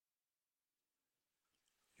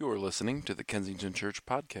You are listening to the Kensington Church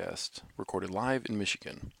Podcast, recorded live in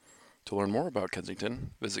Michigan. To learn more about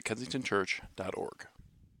Kensington, visit kensingtonchurch.org.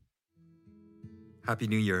 Happy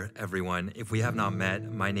New Year, everyone. If we have not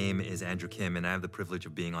met, my name is Andrew Kim, and I have the privilege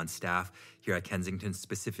of being on staff here at Kensington,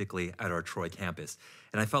 specifically at our Troy campus.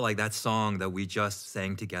 And I felt like that song that we just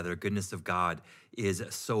sang together, Goodness of God, is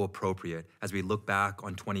so appropriate as we look back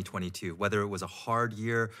on 2022, whether it was a hard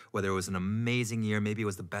year, whether it was an amazing year, maybe it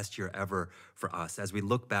was the best year ever for us. As we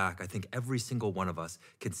look back, I think every single one of us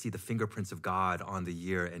can see the fingerprints of God on the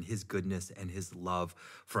year and his goodness and his love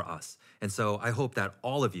for us. And so I hope that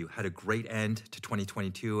all of you had a great end to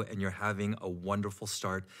 2022 and you're having a wonderful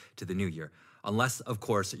start to the new year. Unless, of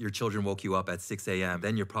course, your children woke you up at 6 a.m.,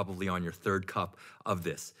 then you're probably on your third cup of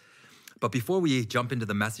this. But before we jump into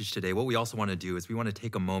the message today, what we also want to do is we want to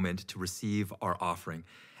take a moment to receive our offering.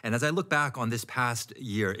 And as I look back on this past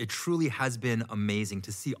year, it truly has been amazing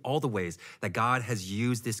to see all the ways that God has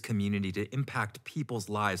used this community to impact people's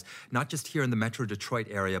lives, not just here in the Metro Detroit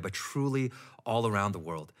area, but truly all around the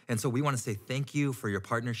world. And so we want to say thank you for your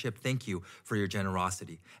partnership. Thank you for your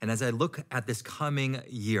generosity. And as I look at this coming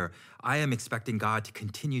year, I am expecting God to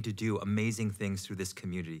continue to do amazing things through this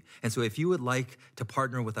community. And so if you would like to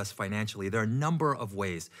partner with us financially, there are a number of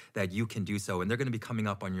ways that you can do so. And they're going to be coming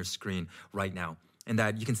up on your screen right now. And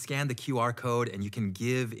that you can scan the QR code and you can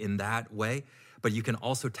give in that way. But you can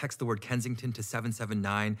also text the word Kensington to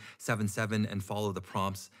 77977 and follow the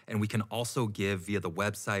prompts. And we can also give via the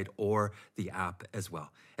website or the app as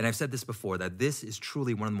well. And I've said this before, that this is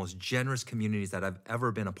truly one of the most generous communities that I've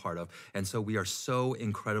ever been a part of. And so we are so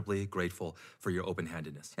incredibly grateful for your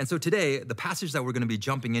open-handedness. And so today, the passage that we're going to be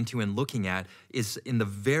jumping into and looking at is in the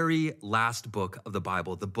very last book of the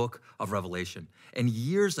Bible, the book of Revelation. And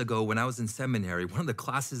years ago, when I was in seminary, one of the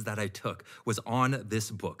classes that I took was on this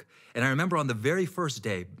book. And I remember on the very first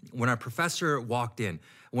day, when our professor walked in,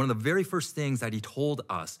 one of the very first things that he told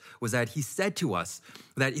us was that he said to us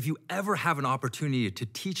that if you ever have an opportunity to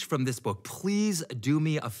teach from this book, please do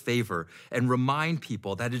me a favor and remind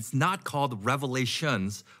people that it's not called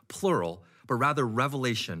Revelations, plural, but rather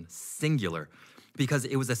Revelation, singular. Because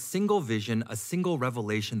it was a single vision, a single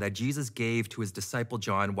revelation that Jesus gave to his disciple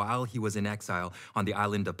John while he was in exile on the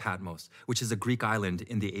island of Patmos, which is a Greek island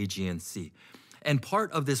in the Aegean Sea. And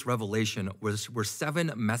part of this revelation were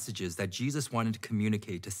 7 messages that Jesus wanted to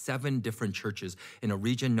communicate to 7 different churches in a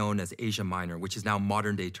region known as Asia Minor, which is now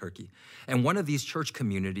modern-day Turkey. And one of these church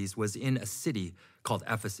communities was in a city called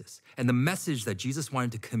Ephesus. And the message that Jesus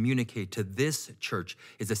wanted to communicate to this church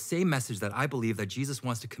is the same message that I believe that Jesus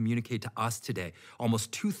wants to communicate to us today,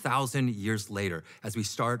 almost 2,000 years later, as we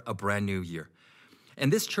start a brand new year.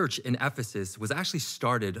 And this church in Ephesus was actually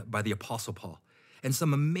started by the Apostle Paul. And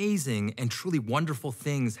some amazing and truly wonderful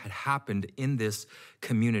things had happened in this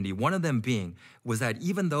community. One of them being was that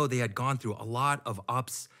even though they had gone through a lot of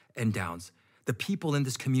ups and downs, the people in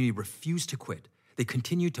this community refused to quit. They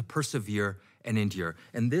continued to persevere and endure.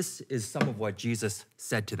 And this is some of what Jesus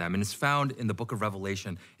said to them. And it's found in the book of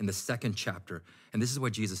Revelation in the 2nd chapter. And this is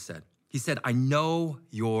what Jesus said. He said, I know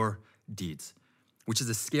your deeds, which is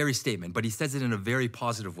a scary statement, but he says it in a very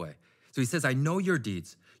positive way. So he says, I know your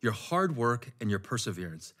deeds, your hard work and your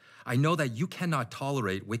perseverance. I know that you cannot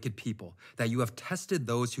tolerate wicked people, that you have tested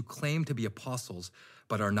those who claim to be apostles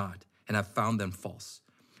but are not, and have found them false.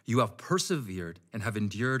 You have persevered and have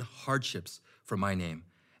endured hardships for my name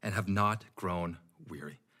and have not grown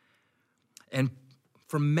weary. And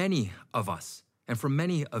for many of us, and for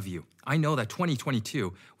many of you, I know that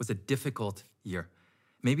 2022 was a difficult year.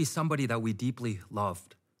 Maybe somebody that we deeply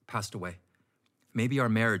loved passed away. Maybe our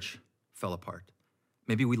marriage fell apart.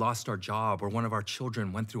 Maybe we lost our job or one of our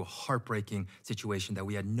children went through a heartbreaking situation that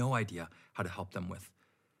we had no idea how to help them with.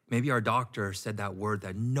 Maybe our doctor said that word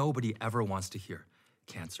that nobody ever wants to hear,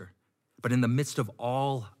 cancer. But in the midst of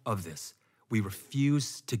all of this, we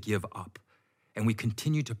refuse to give up. And we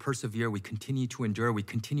continue to persevere, we continue to endure, we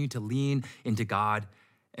continue to lean into God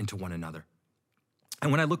and to one another.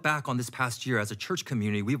 And when I look back on this past year as a church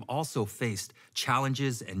community, we've also faced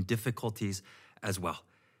challenges and difficulties as well.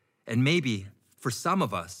 And maybe for some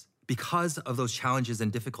of us, because of those challenges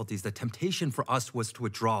and difficulties, the temptation for us was to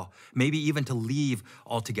withdraw, maybe even to leave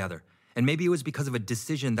altogether. And maybe it was because of a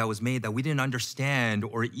decision that was made that we didn't understand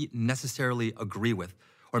or necessarily agree with.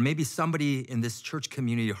 Or maybe somebody in this church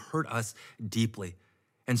community hurt us deeply.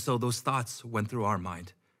 And so those thoughts went through our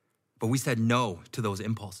mind. But we said no to those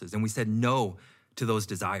impulses and we said no to those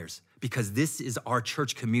desires because this is our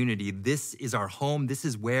church community. This is our home. This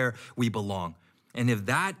is where we belong. And if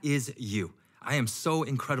that is you, I am so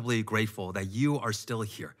incredibly grateful that you are still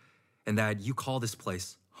here and that you call this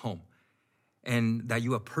place home and that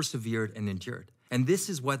you have persevered and endured. And this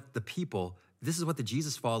is what the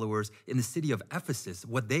Jesus followers in the city of Ephesus,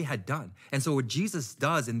 what they had done. And so what Jesus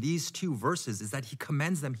does in these two verses is that he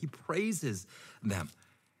commends them, he praises them,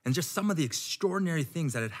 and just some of the extraordinary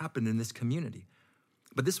things that had happened in this community.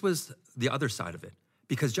 But this was the other side of it,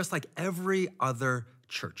 because just like every other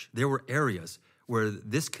church, there were areas where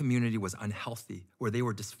this community was unhealthy, where they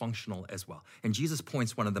were dysfunctional as well. And Jesus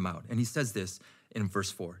points one of them out, and he says this in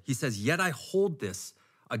verse 4. He says, "Yet I hold this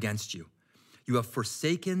against you. You have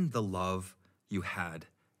forsaken the love you had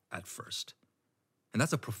at first." And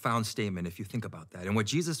that's a profound statement if you think about that. And what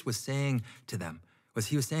Jesus was saying to them was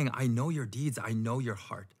he was saying, I know your deeds, I know your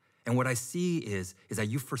heart. And what I see is that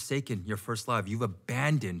you've forsaken your first love. You've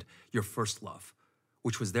abandoned your first love,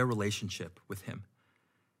 which was their relationship with him.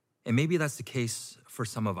 And maybe that's the case for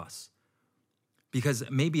some of us. Because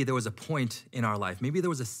maybe there was a point in our life, maybe there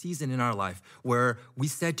was a season in our life where we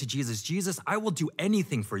said to Jesus, Jesus, I will do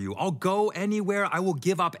anything for you. I'll go anywhere. I will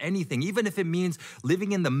give up anything. Even if it means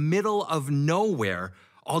living in the middle of nowhere,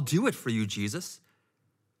 I'll do it for you, Jesus.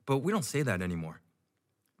 But we don't say that anymore.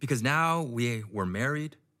 Because now we're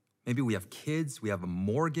married. Maybe we have kids. We have a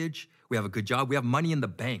mortgage. We have a good job. We have money in the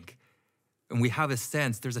bank. And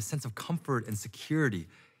there's a sense of comfort and security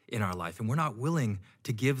in our life. And we're not willing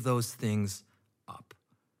to give those things up.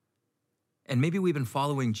 And maybe we've been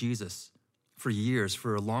following Jesus for years,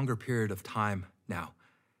 for a longer period of time now.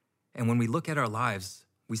 And when we look at our lives,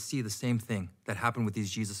 we see the same thing that happened with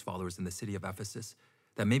these Jesus followers in the city of Ephesus,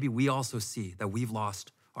 that maybe we also see that we've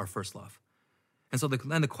lost our first love. And so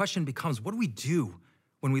then the question becomes, what do we do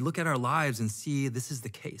when we look at our lives and see this is the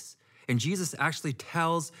case? And Jesus actually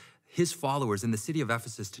tells his followers in the city of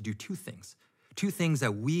Ephesus to do two things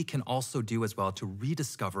that we can also do as well to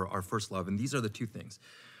rediscover our first love. And these are the two things.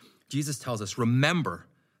 Jesus tells us, remember,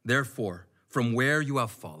 therefore, from where you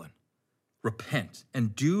have fallen, repent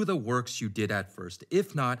and do the works you did at first.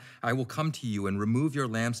 If not, I will come to you and remove your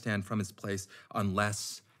lampstand from its place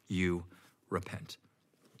unless you repent.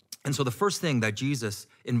 And so the first thing that Jesus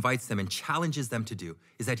invites them and challenges them to do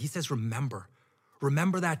is that he says, remember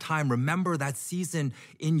that time, remember that season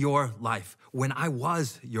in your life when I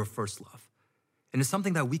was your first love. And it's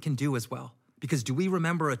something that we can do as well. Because do we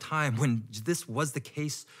remember a time when this was the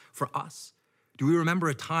case for us? Do we remember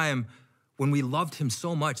a time when we loved him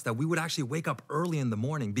so much that we would actually wake up early in the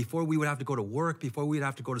morning before we would have to go to work, before we would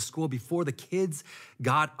have to go to school, before the kids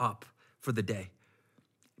got up for the day?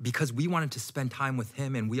 Because we wanted to spend time with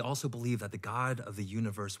him, and we also believe that the God of the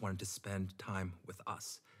universe wanted to spend time with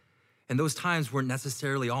us. And those times weren't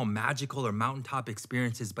necessarily all magical or mountaintop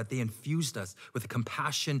experiences, but they infused us with a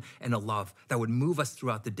compassion and a love that would move us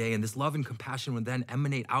throughout the day. And this love and compassion would then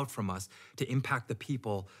emanate out from us to impact the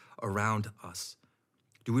people around us.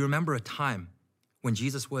 Do we remember a time when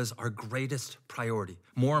Jesus was our greatest priority,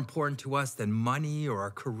 more important to us than money or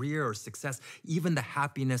our career or success, even the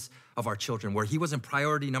happiness of our children, where he wasn't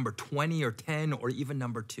priority number 20 or 10 or even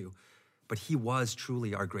number 2, but he was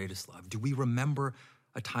truly our greatest love? Do we remember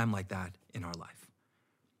a time like that in our life?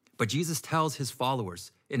 But Jesus tells his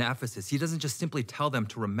followers in Ephesus, he doesn't just simply tell them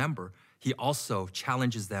to remember, he also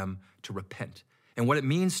challenges them to repent. And what it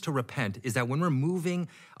means to repent is that when we're moving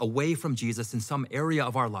away from Jesus in some area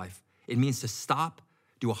of our life, it means to stop,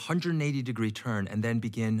 do a 180-degree turn, and then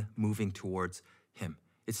begin moving towards him.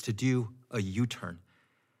 It's to do a U-turn.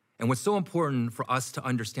 And what's so important for us to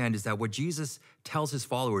understand is that what Jesus tells his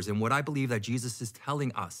followers, and what I believe that Jesus is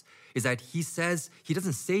telling us, is that he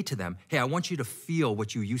doesn't say to them, hey, I want you to feel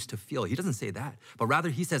what you used to feel. He doesn't say that, but rather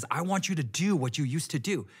he says, I want you to do what you used to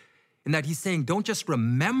do. And that he's saying, don't just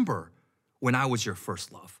remember when I was your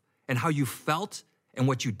first love and how you felt and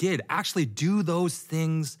what you did. Actually do those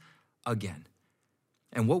things again.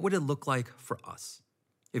 And what would it look like for us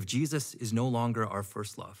if Jesus is no longer our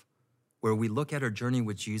first love? Where we look at our journey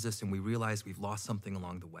with Jesus and we realize we've lost something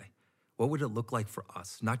along the way. What would it look like for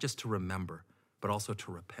us, not just to remember, but also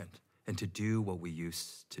to repent and to do what we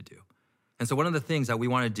used to do? And so one of the things that we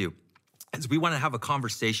want to do is we want to have a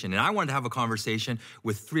conversation, and I wanted to have a conversation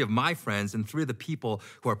with 3 of my friends and 3 of the people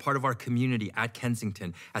who are part of our community at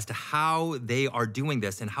Kensington as to how they are doing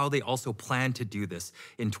this and how they also plan to do this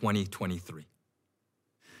in 2023.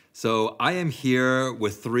 So I am here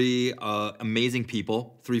with 3 amazing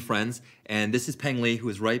people, 3 friends, and this is Peng Li, who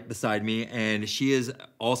is right beside me, and she is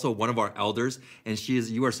also one of our elders, and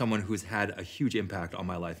you are someone who's had a huge impact on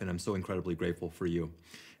my life, and I'm so incredibly grateful for you.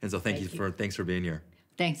 And so thanks for being here.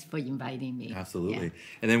 Thanks for inviting me. Absolutely. Yeah.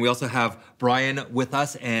 And then we also have Brian with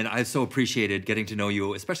us, and I've so appreciated getting to know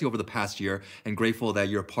you, especially over the past year, and grateful that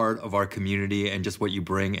you're part of our community and just what you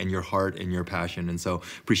bring and your heart and your passion. And so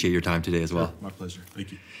appreciate your time today as well. My pleasure.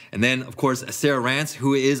 Thank you. And then, of course, Sarah Rance,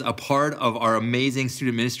 who is a part of our amazing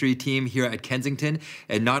student ministry team here at Kensington.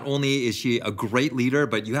 And not only is she a great leader,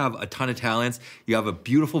 but you have a ton of talents. You have a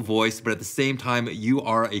beautiful voice, but at the same time, you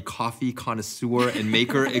are a coffee connoisseur and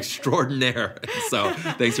maker extraordinaire. So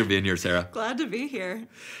thanks for being here, Sarah. Glad to be here.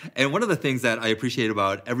 And one of the things that I appreciate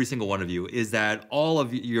about every single one of you is that all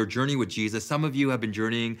of your journey with Jesus, some of you have been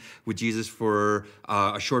journeying with Jesus for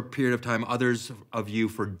a short period of time, others of you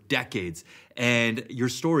for decades. And your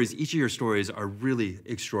stories, each of your stories are really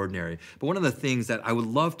extraordinary. But one of the things that I would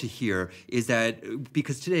love to hear is that,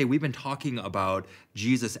 because today we've been talking about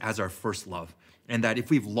Jesus as our first love. And that if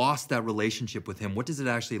we've lost that relationship with him, what does it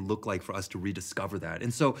actually look like for us to rediscover that?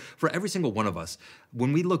 And so for every single one of us,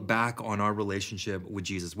 when we look back on our relationship with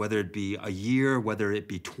Jesus, whether it be a year, whether it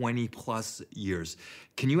be 20 plus years,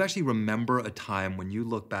 can you actually remember a time when you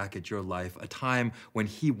look back at your life, a time when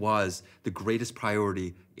he was the greatest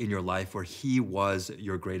priority in your life, where he was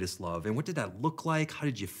your greatest love? And what did that look like? How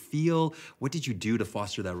did you feel? What did you do to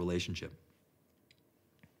foster that relationship?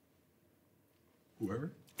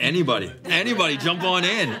 Whoever? Anybody jump on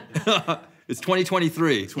in. It's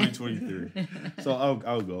 2023. 2023. So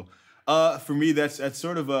I'll go. For me, that's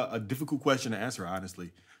sort of a difficult question to answer,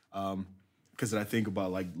 honestly, because I think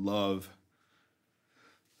about like love.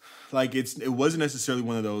 Like it wasn't necessarily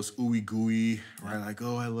one of those ooey gooey, right? Like,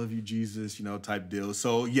 oh, I love you, Jesus, type deal.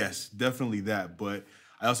 So yes, definitely that. But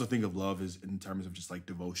I also think of love as in terms of just like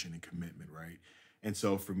devotion and commitment, right? And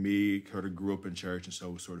so for me, sort of grew up in church, and so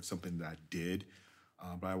it was sort of something that I did.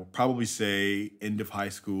 But I would probably say end of high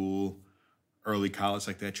school, early college,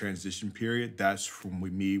 like that transition period, that's from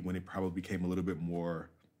me when it probably became a little bit more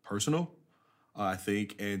personal, I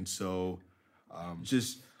think. And so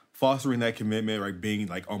just fostering that commitment, right, being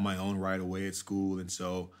like on my own right away at school. And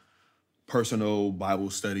so personal Bible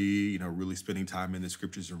study, really spending time in the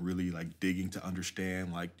scriptures and really like digging to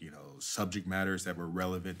understand like, subject matters that were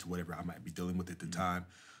relevant to whatever I might be dealing with at the time.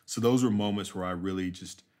 So those were moments where I really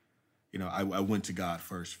just I went to God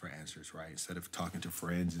first for answers, right? Instead of talking to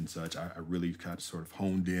friends and such, I really kind of sort of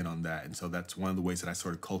honed in on that. And so that's one of the ways that I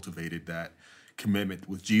sort of cultivated that commitment,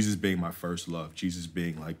 with Jesus being my first love, Jesus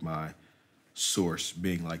being like my source,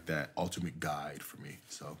 being like that ultimate guide for me.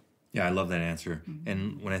 So yeah, I love that answer.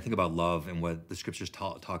 And when I think about love and what the scriptures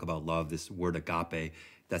talk about love, this word agape,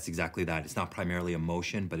 that's exactly that. It's not primarily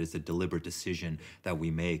emotion, but it's a deliberate decision that we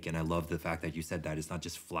make. And I love the fact that you said that. It's not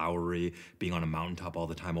just flowery, being on a mountaintop all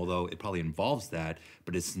the time, although it probably involves that,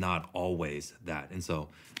 but it's not always that. And so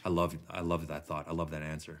I love that thought. I love that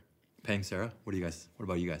answer. Peng, Sarah, what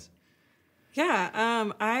about you guys? Yeah,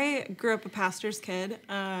 I grew up a pastor's kid.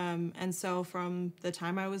 And so from the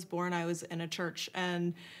time I was born, I was in a church,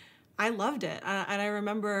 and I loved it. And I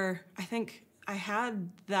remember, I think I had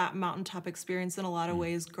that mountaintop experience in a lot of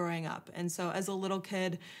ways growing up. And so as a little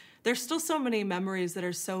kid, there's still so many memories that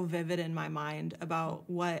are so vivid in my mind about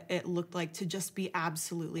what it looked like to just be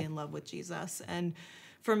absolutely in love with Jesus. And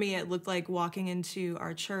for me, it looked like walking into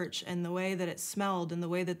our church and the way that it smelled and the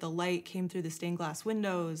way that the light came through the stained glass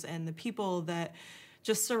windows and the people that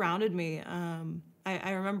just surrounded me.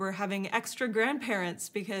 I remember having extra grandparents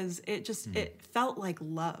because it felt like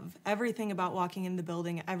love. Everything about walking in the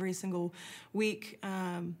building every single week,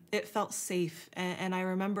 it felt safe. And I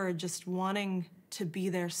remember just wanting to be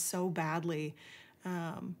there so badly.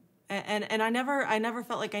 And I never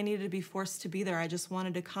felt like I needed to be forced to be there. I just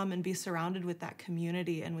wanted to come and be surrounded with that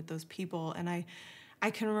community and with those people. And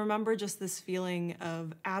I can remember just this feeling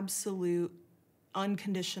of absolute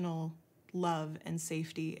unconditional love and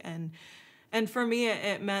safety. And for me,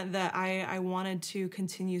 it meant that I wanted to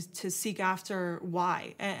continue to seek after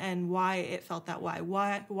why and why it felt that way,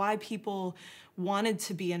 why people wanted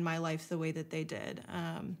to be in my life the way that they did.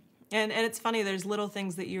 And it's funny, there's little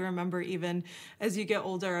things that you remember even as you get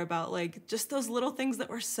older about like just those little things that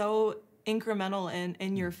were so incremental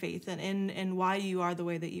in your faith and in why you are the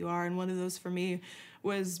way that you are. And one of those for me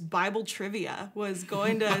was Bible trivia, was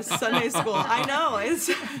going to Sunday school. I know,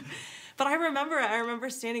 but I remember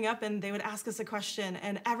standing up and they would ask us a question,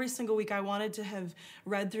 and every single week I wanted to have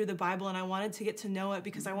read through the Bible and I wanted to get to know it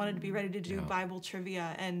because I wanted to be ready to do Bible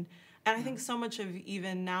trivia. And I think so much of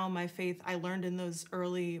even now my faith I learned in those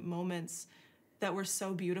early moments that were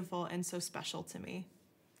so beautiful and so special to me.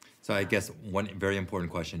 So I guess one very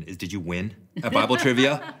important question is, did you win at Bible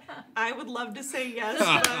trivia? I would love to say yes,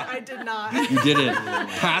 but I did not. You didn't.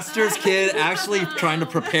 Pastor's kid actually trying to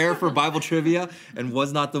prepare for Bible trivia and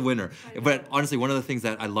was not the winner. But honestly, one of the things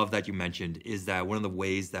that I love that you mentioned is that one of the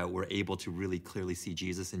ways that we're able to really clearly see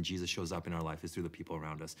Jesus and Jesus shows up in our life is through the people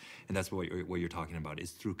around us. And that's what you're talking about,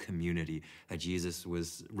 is through community, that Jesus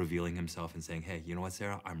was revealing himself and saying, hey, you know what,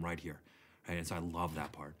 Sarah? I'm right here. Right? And so I love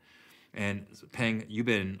that part. And Peng, you've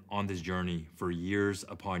been on this journey for years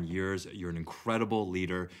upon years. You're an incredible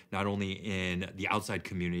leader, not only in the outside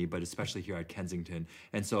community, but especially here at Kensington.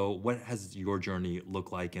 And so what has your journey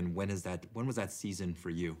looked like, and when was that season for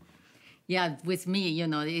you? Yeah, with me,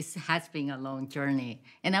 it has been a long journey.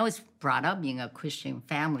 And I was brought up in a Christian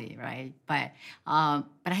family, right? But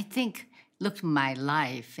I think, look at my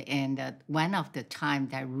life, and one of the time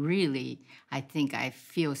that really, I think I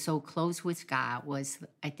feel so close with God was,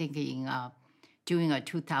 I think, during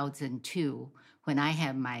 2002, when I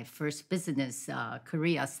had my first business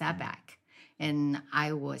career setback. And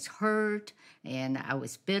I was hurt, and I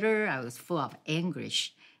was bitter, I was full of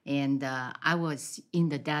anguish, and I was in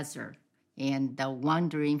the desert and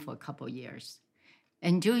wandering for a couple of years.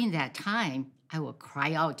 And during that time, I would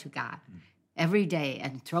cry out to God every day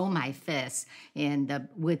and throw my fists, and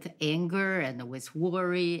with anger and with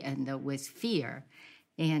worry and with fear.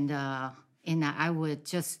 And I would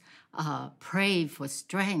just pray for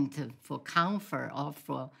strength, for comfort, or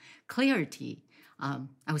for clarity. I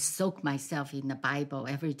would soak myself in the Bible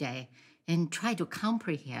every day and try to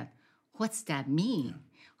comprehend what's that mean,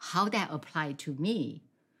 how that apply to me.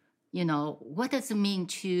 What does it mean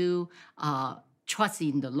to trust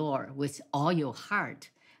in the Lord with all your heart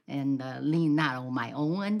and lean not on my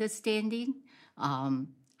own understanding?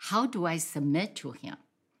 How do I submit to him?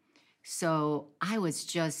 So I was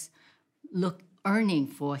just yearning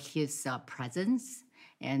for his presence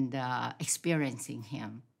and experiencing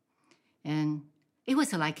him. And it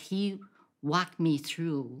was like he walked me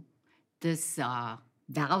through this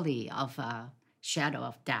valley of shadow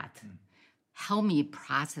of death, helped me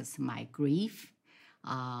process my grief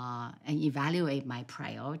and evaluate my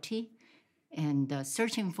priority, and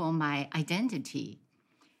searching for my identity.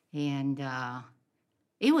 And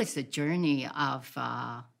it was a journey of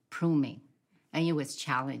pruning, and it was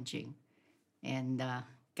challenging. And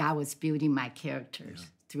God was building my characters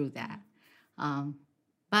through that.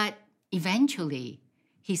 But eventually,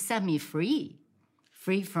 he set me free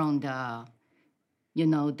from the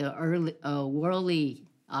early worldly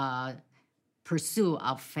pursuit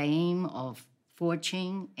of fame, of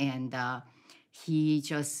fortune, and he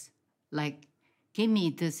just give me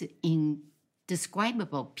this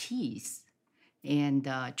indescribable peace and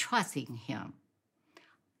trust in him.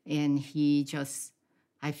 And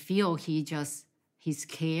I feel his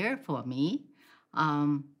care for me.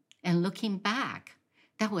 And looking back,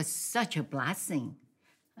 that was such a blessing.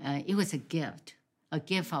 It was a gift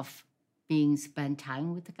of being spend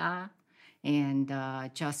time with God, and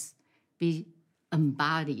just be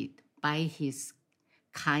embodied by his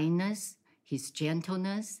kindness, his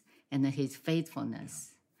gentleness, and his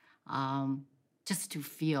faithfulness, just to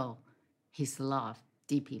feel his love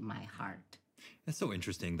deep in my heart. It's so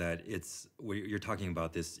interesting that you're talking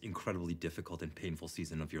about this incredibly difficult and painful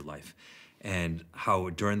season of your life, and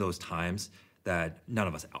how during those times that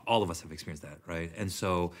all of us have experienced that, right?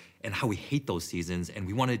 And how we hate those seasons, and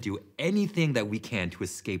we want to do anything that we can to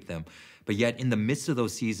escape them. But yet in the midst of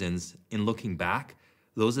those seasons, in looking back,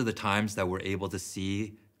 those are the times that we're able to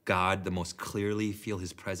see God the most clearly, feel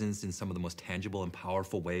his presence in some of the most tangible and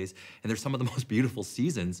powerful ways. And there's some of the most beautiful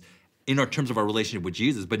seasons in our terms of our relationship with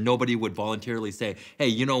Jesus, but nobody would voluntarily say, hey,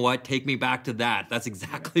 you know what, take me back to that. That's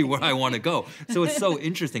exactly where I want to go. So it's so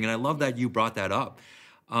interesting, and I love that you brought that up.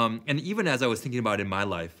 And even as I was thinking about in my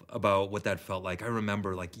life, about what that felt like, I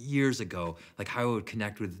remember years ago, how I would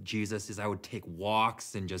connect with Jesus is I would take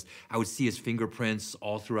walks and I would see his fingerprints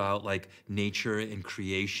all throughout nature and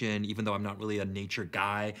creation, even though I'm not really a nature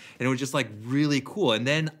guy. And it was just really cool. And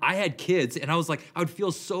then I had kids, and I was I would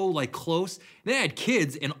feel so close. And then I had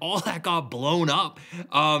kids, and all that got blown up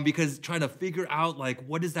because trying to figure out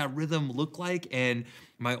what does that rhythm look like? And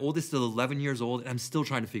my oldest is 11 years old, and I'm still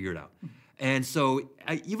trying to figure it out. And so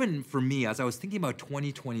even for me, as I was thinking about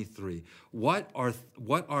 2023, what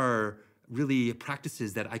are really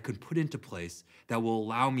practices that I could put into place that will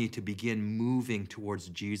allow me to begin moving towards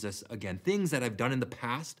Jesus again? Things that I've done in the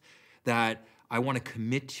past that I want to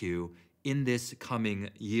commit to in this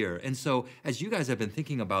coming year. And so as you guys have been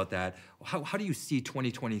thinking about that, how do you see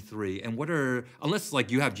 2023? And unless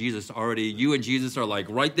like you have Jesus already, you and Jesus are like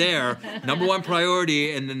right there, number one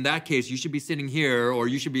priority. And in that case, you should be sitting here or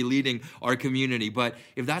you should be leading our community. But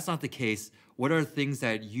if that's not the case, what are things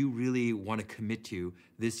that you really want to commit to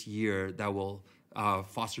this year that will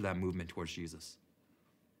foster that movement towards Jesus?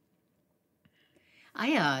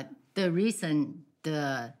 The reason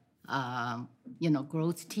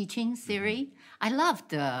growth teaching theory, I love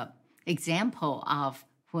the example of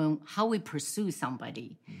how we pursue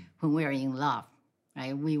somebody when we're in love,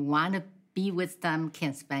 right? We want to be with them,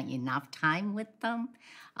 can't spend enough time with them,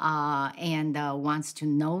 and wants to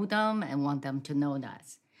know them and want them to know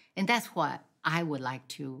us. And that's what I would like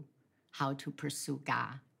how to pursue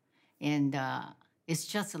God. And it's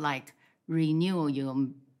just like renew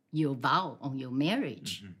your vow on your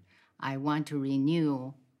marriage. Mm-hmm. I want to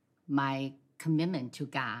renew my commitment to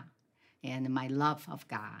God and my love of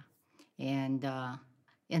God. And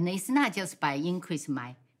it's not just by increasing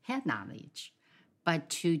my head knowledge, but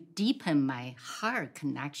to deepen my heart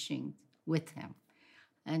connection with Him.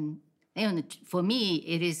 And for me,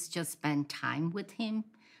 it is just spend time with Him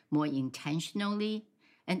more intentionally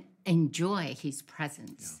and enjoy His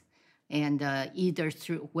presence. Yeah. And either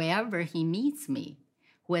through wherever He meets me,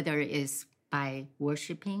 whether it's by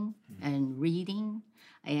worshiping and reading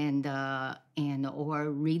and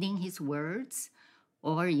or reading His words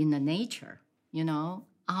or in the nature,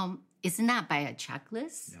 it's not by a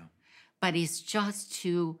checklist, but it's just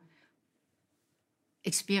to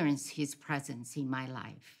experience His presence in my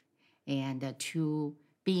life and to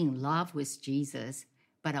be in love with Jesus,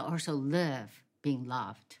 but also live being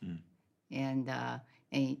loved. And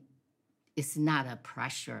it's not a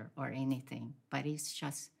pressure or anything, but it's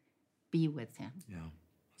just be with Him. Yeah,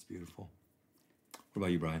 that's beautiful. What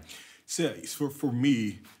about you, Brian? So for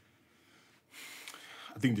me,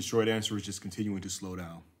 I think the short answer is just continuing to slow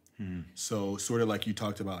down. So sort of like you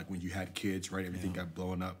talked about, like when you had kids, right? Everything got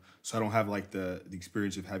blown up. So I don't have like the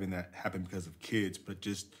experience of having that happen because of kids, but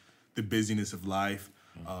just the busyness of life.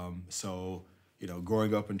 So,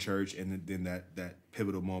 growing up in church and then that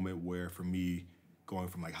pivotal moment where for me, going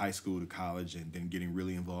from like high school to college and then getting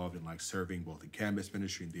really involved in like serving both in campus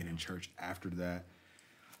ministry and then in church after that,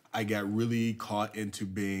 I got really caught into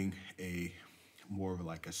being more of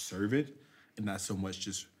like a servant and not so much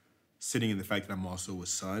just sitting in the fact that I'm also a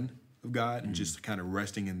son of God and just kind of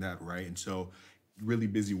resting in that, right? And so really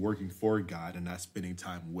busy working for God and not spending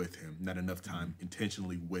time with Him, not enough time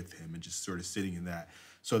intentionally with Him and just sort of sitting in that.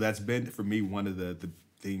 So that's been for me one of the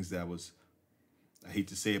things that was, I hate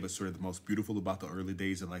to say it, but sort of the most beautiful about the early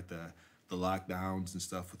days of like the lockdowns and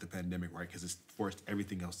stuff with the pandemic, right? Because it's forced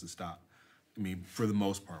everything else to stop. I mean, for the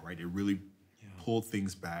most part, right? It really pulled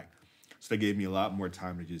things back. So that gave me a lot more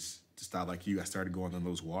time to stop like you. I started going on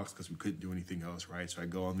those walks because we couldn't do anything else, right? So I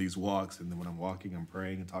go on these walks, and then when I'm walking, I'm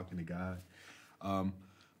praying and talking to God.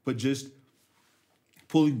 But just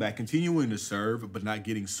pulling back, continuing to serve, but not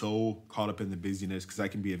getting so caught up in the busyness because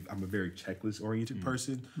I'm a very checklist-oriented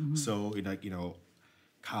person. So,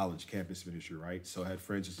 college, campus ministry, right? So I had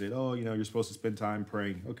friends who said, you're supposed to spend time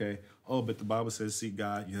praying. Okay. Oh, but the Bible says seek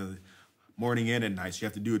God, morning and at night. So you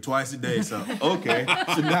have to do it twice a day. So, okay.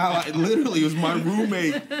 So now it was my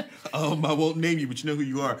roommate. I won't name you, but you know who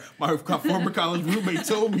you are. My former college roommate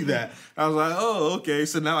told me that. I was like, oh, okay.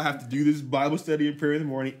 So now I have to do this Bible study and prayer in the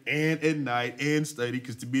morning and at night and study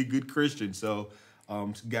because to be a good Christian. So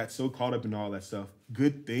got so caught up in all that stuff.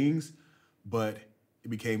 Good things, but it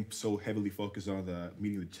became so heavily focused on the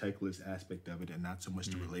meeting the checklist aspect of it and not so much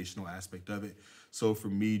the relational aspect of it. So for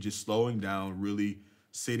me, just slowing down, really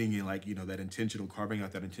sitting in like, carving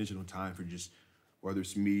out that intentional time for just, whether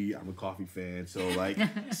it's me, I'm a coffee fan. So like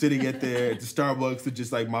sitting at the Starbucks with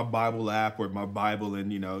just like my Bible app or my Bible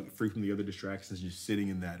and, frequently other distractions, just sitting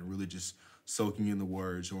in that and really just soaking in the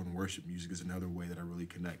words or in worship music is another way that I really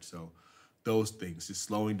connect. So those things, just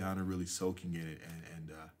slowing down and really soaking in it.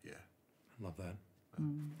 And yeah. I love that.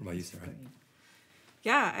 What about you, Sarah?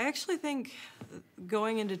 Yeah, I actually think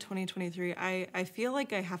going into 2023, I feel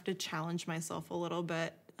like I have to challenge myself a little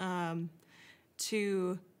bit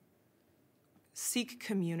to seek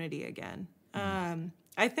community again.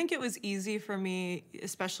 I think it was easy for me,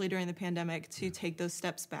 especially during the pandemic, to take those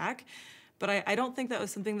steps back. But I don't think that was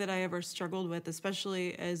something that I ever struggled with,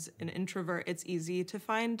 especially as an introvert. It's easy to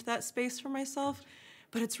find that space for myself.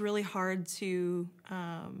 But it's really hard to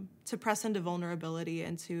press into vulnerability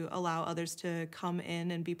and to allow others to come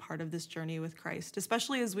in and be part of this journey with Christ.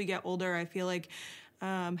 Especially as we get older, I feel like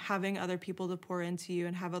having other people to pour into you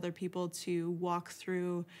and have other people to walk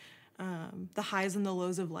through the highs and the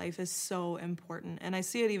lows of life is so important. And I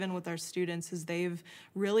see it even with our students, as they've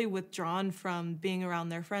really withdrawn from being around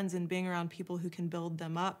their friends and being around people who can build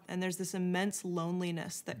them up. And there's this immense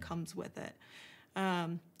loneliness that comes with it.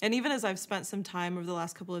 And even as I've spent some time over the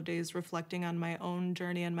last couple of days reflecting on my own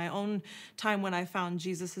journey and my own time when I found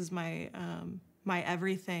Jesus as my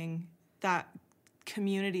everything, that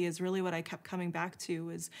community is really what I kept coming back to,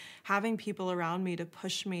 was having people around me to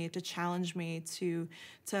push me, to challenge me, to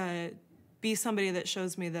be somebody that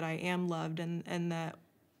shows me that I am loved and that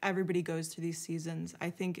everybody goes through these seasons, I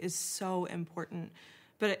think is so important.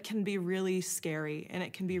 But it can be really scary and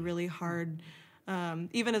it can be really hard.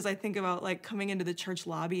 Even as I think about like coming into the church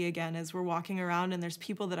lobby again, as we're walking around and there's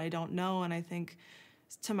people that I don't know, and I think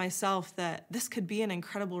to myself that this could be an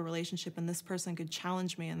incredible relationship and this person could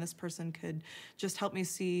challenge me and this person could just help me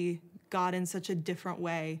see God in such a different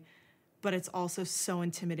way. But it's also so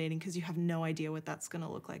intimidating because you have no idea what that's going to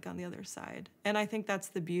look like on the other side. And I think that's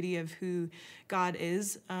the beauty of who God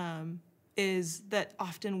is that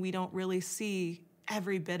often we don't really see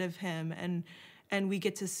every bit of him, and we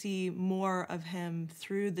get to see more of him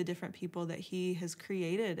through the different people that he has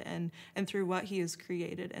created and through what he has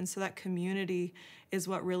created. And so that community is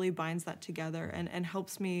what really binds that together and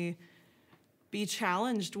helps me be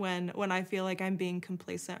challenged when I feel like I'm being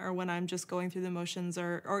complacent, or when I'm just going through the motions,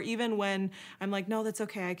 or even when I'm like, no, that's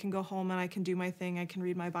okay. I can go home and I can do my thing. I can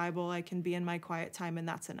read my Bible. I can be in my quiet time, and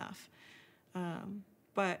that's enough.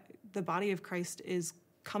 But the body of Christ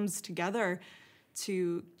comes together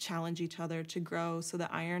to challenge each other, to grow, so that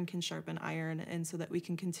iron can sharpen iron, and so that we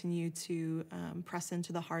can continue to press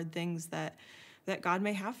into the hard things that God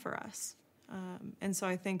may have for us. And so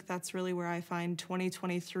I think that's really where I find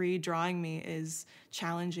 2023 drawing me, is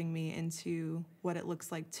challenging me into what it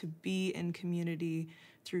looks like to be in community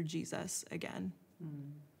through Jesus again.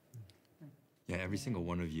 Yeah, every single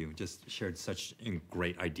one of you just shared such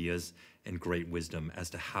great ideas and great wisdom as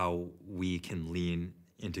to how we can lean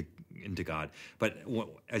into God. But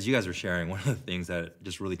as you guys are sharing, one of the things that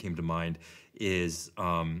just really came to mind is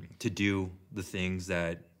to do the things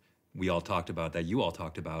that we all talked about, that you all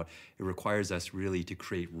talked about. It requires us really to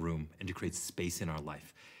create room and to create space in our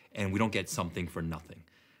life. And we don't get something for nothing.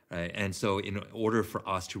 Right? And so in order for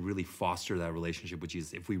us to really foster that relationship with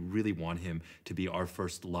Jesus, if we really want him to be our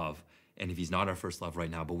first love, and if he's not our first love right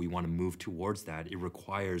now, but we want to move towards that, it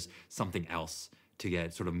requires something else to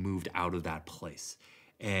get sort of moved out of that place.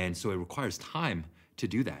 And so it requires time to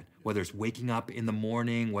do that, whether it's waking up in the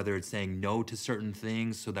morning, whether it's saying no to certain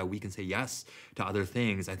things so that we can say yes to other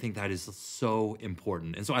things. I think that is so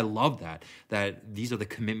important. And so I love that these are the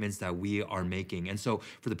commitments that we are making. And so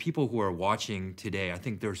for the people who are watching today, I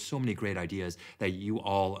think there's so many great ideas that you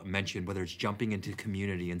all mentioned, whether it's jumping into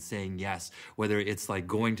community and saying yes, whether it's like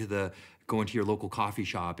going to your local coffee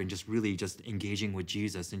shop and just really just engaging with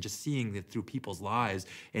Jesus and just seeing it through people's lives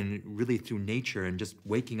and really through nature, and just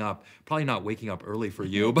waking up, probably not waking up early for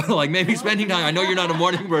you, but like maybe spending time. I know you're not a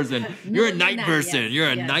morning person. You're a night person. Yes, you're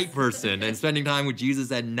a night person, and spending time with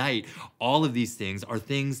Jesus at night. All of these things are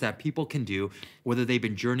things that people can do, whether they've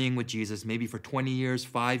been journeying with Jesus maybe for 20 years,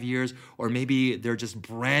 5 years, or maybe they're just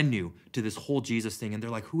brand new to this whole Jesus thing and they're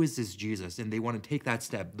like, who is this Jesus? And they want to take that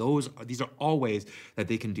step. These are all ways that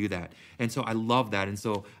they can do that. And so I love that. And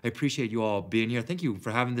so I appreciate you all being here. Thank you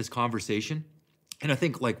for having this conversation. And I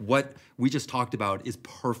think like what we just talked about is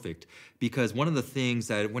perfect, because one of the things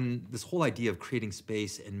that when this whole idea of creating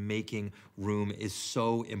space and making room is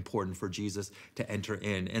so important for Jesus to enter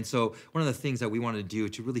in. And so one of the things that we want to do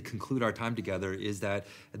to really conclude our time together is that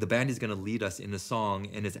the band is going to lead us in a song,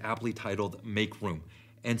 and it's aptly titled Make Room.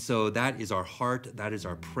 And so that is our heart, that is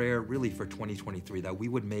our prayer really for 2023, that we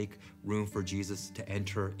would make room for Jesus to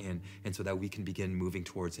enter in, and so that we can begin moving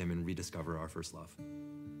towards him and rediscover our first love.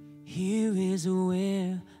 Here is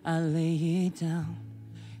where I lay it down,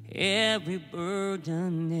 every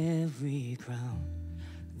burden, every crown.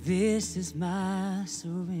 This is my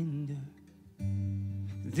surrender.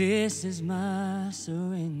 This is my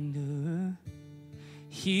surrender.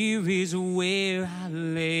 Here is where I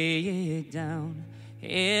lay it down,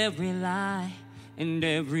 every lie and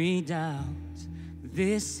every doubt.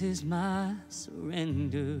 This is my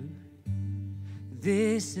surrender.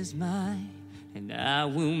 This is mine, and I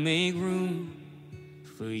will make room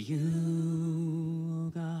for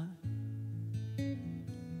you, God,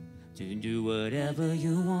 to do whatever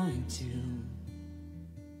you want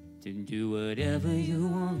to do whatever you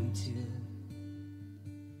want to.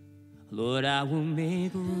 Lord, I will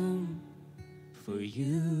make room for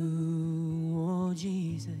you, oh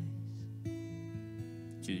Jesus,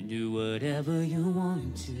 to do whatever you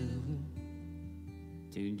want to.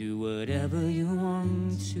 to do whatever you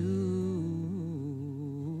want to.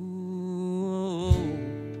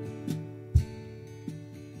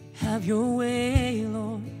 Have your way,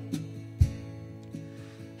 Lord.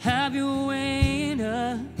 Have your way in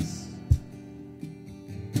us.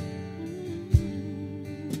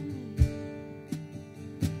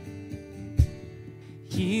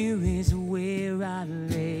 Here is where I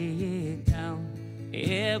lay it down,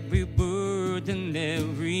 every burden,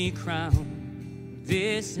 every crown.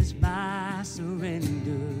 This is my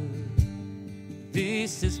surrender.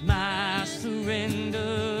 This is my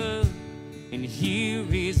surrender. And here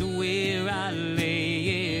is where I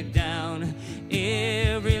lay it down,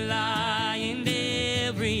 every lie and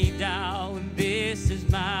every doubt. This is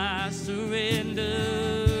my surrender.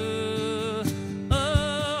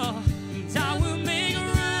 Oh, and I will make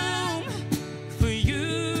room for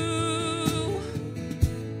you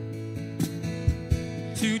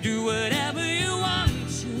to do whatever you want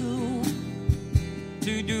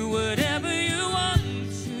to do whatever you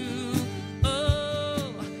want to.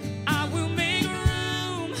 Oh, I will make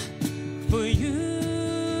room for you,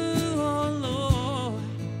 oh Lord,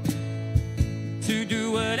 to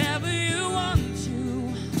do whatever you want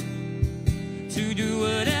to do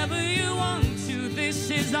whatever you want to. This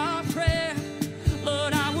is our prayer,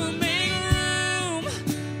 Lord. I will make room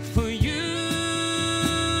for you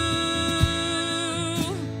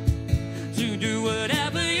to do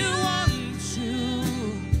whatever you want to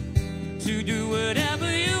do whatever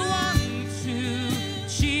you want to.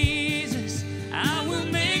 Jesus, I will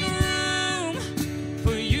make room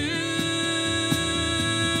for you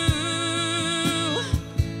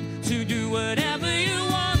to do whatever you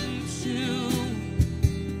want to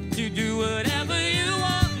do whatever you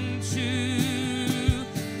want to.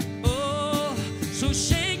 Oh, so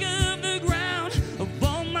shake up the ground of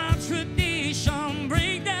all my tradition,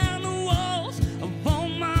 break down the walls of all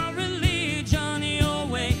my religion. Your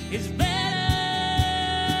way is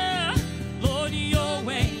better, Lord, your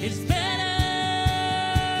way is better.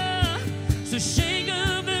 So shake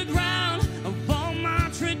up the ground of all my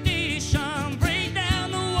tradition, break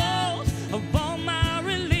down the walls of all my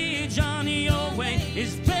religion. Your way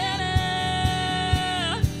is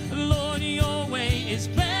better, Lord, your way is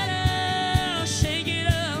better. Shake it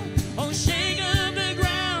up, oh shake up the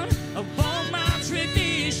ground of all my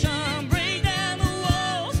tradition, break down the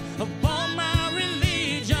walls of all my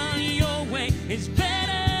religion. Your way is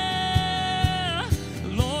better,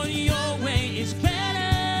 Lord, your way is better.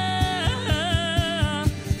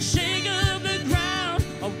 Shake up the ground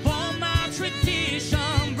of all my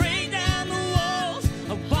tradition, break down the walls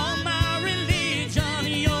of all my religion.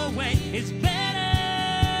 Your way is better,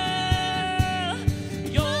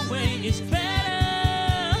 your way is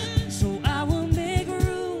better. So I will make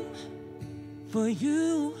room for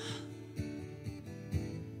you,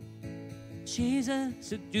 Jesus,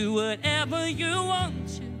 to do whatever you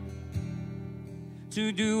want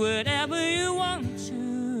to do whatever you want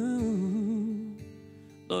to.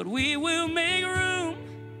 Lord, we will make room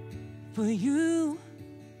for you,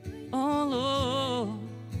 oh Lord,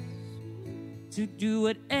 to do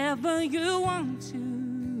whatever you want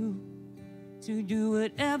to do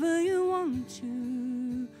whatever you want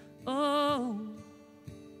to. Oh.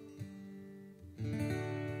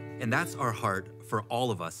 And that's our heart for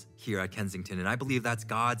all of us here at Kensington. And I believe that's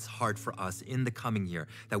God's heart for us in the coming year,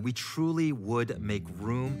 that we truly would make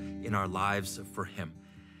room in our lives for Him.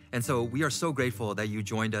 And so we are so grateful that you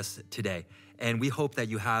joined us today. And we hope that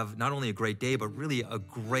you have not only a great day, but really a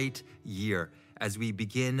great year as we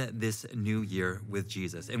begin this new year with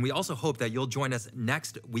Jesus. And we also hope that you'll join us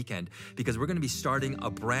next weekend, because we're going to be starting a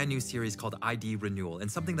brand new series called ID Renewal.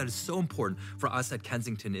 And something that is so important for us at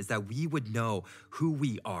Kensington is that we would know who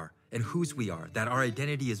we are and whose we are, that our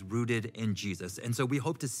identity is rooted in Jesus. And so we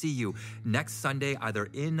hope to see you next Sunday, either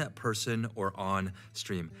in person or on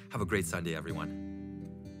stream. Have a great Sunday, everyone.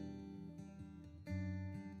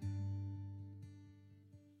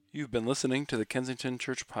 You've been listening to the Kensington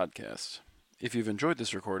Church Podcast. If you've enjoyed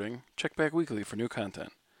this recording, check back weekly for new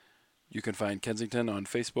content. You can find Kensington on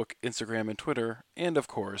Facebook, Instagram, and Twitter, and of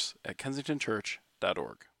course at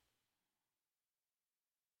kensingtonchurch.org.